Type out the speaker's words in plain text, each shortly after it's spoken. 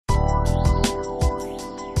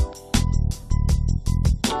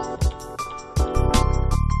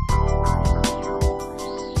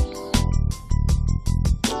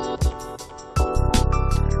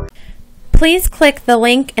Please click the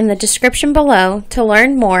link in the description below to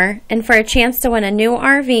learn more and for a chance to win a new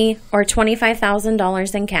RV or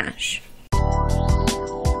 $25,000 in cash.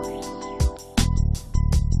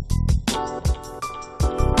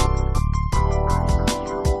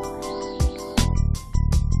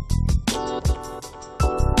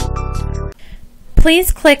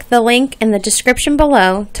 Please click the link in the description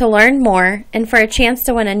below to learn more and for a chance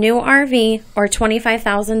to win a new RV or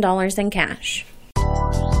 $25,000 in cash.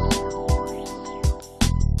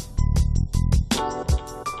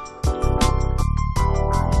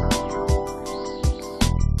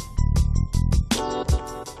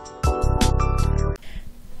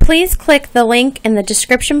 Please click the link in the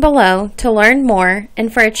description below to learn more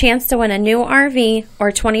and for a chance to win a new RV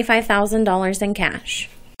or $25,000 in cash.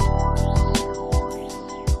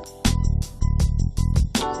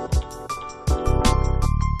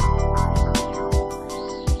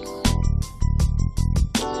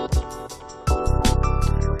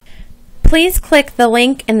 Please click the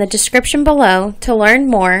link in the description below to learn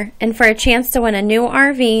more and for a chance to win a new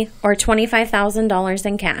RV or $25,000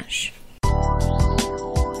 in cash.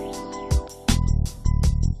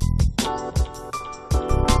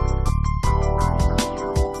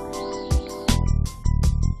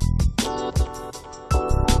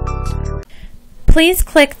 Please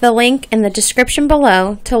click the link in the description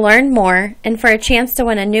below to learn more and for a chance to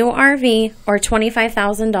win a new RV or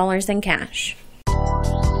 $25,000 in cash.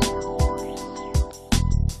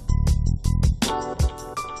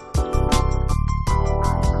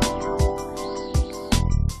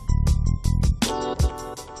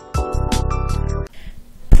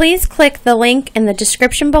 Please click the link in the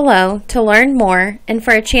description below to learn more and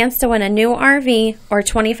for a chance to win a new RV or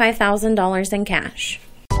 $25,000 in cash.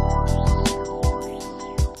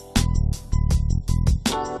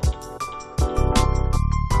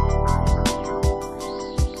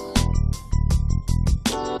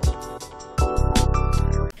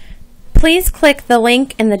 Please click the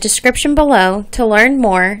link in the description below to learn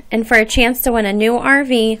more and for a chance to win a new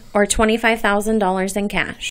RV or $25,000 in cash.